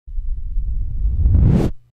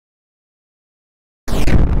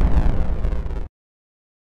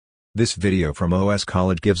This video from OS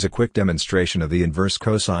College gives a quick demonstration of the inverse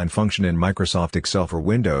cosine function in Microsoft Excel for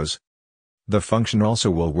Windows. The function also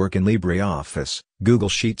will work in LibreOffice, Google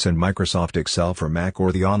Sheets and Microsoft Excel for Mac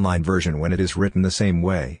or the online version when it is written the same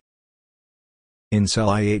way. In cell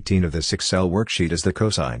I-18 of this Excel worksheet is the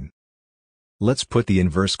cosine. Let's put the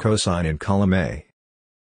inverse cosine in column A.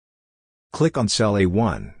 Click on cell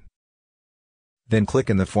A1. Then click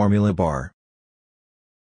in the formula bar.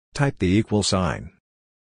 Type the equal sign.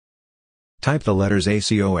 Type the letters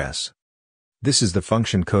ACOS. This is the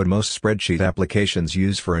function code most spreadsheet applications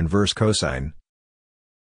use for inverse cosine.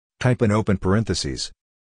 Type in open parentheses.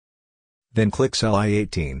 Then click cell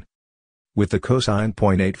I-18. With the cosine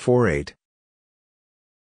 0.848.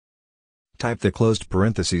 Type the closed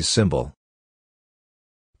parentheses symbol.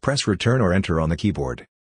 Press return or enter on the keyboard.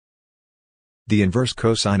 The inverse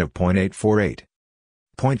cosine of 0.848.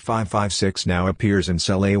 0.556 now appears in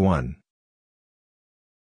cell A1.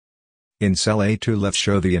 In cell A2 let's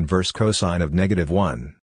show the inverse cosine of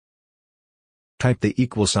 -1. Type the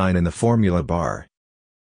equal sign in the formula bar.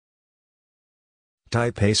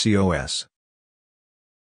 Type ACOS.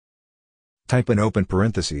 Type in open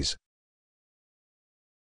parentheses.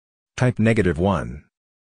 Type -1.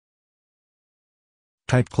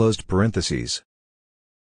 Type closed parentheses.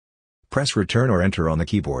 Press return or enter on the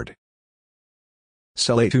keyboard.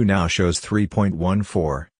 Cell A2 now shows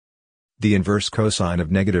 3.14. The inverse cosine of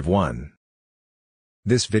 -1.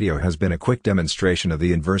 This video has been a quick demonstration of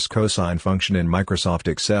the inverse cosine function in Microsoft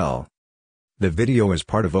Excel. The video is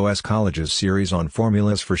part of OS College's series on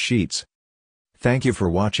formulas for sheets. Thank you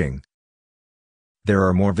for watching. There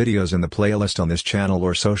are more videos in the playlist on this channel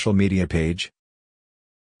or social media page.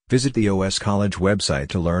 Visit the OS College website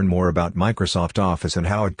to learn more about Microsoft Office and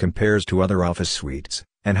how it compares to other Office suites,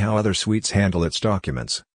 and how other suites handle its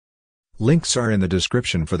documents. Links are in the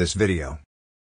description for this video.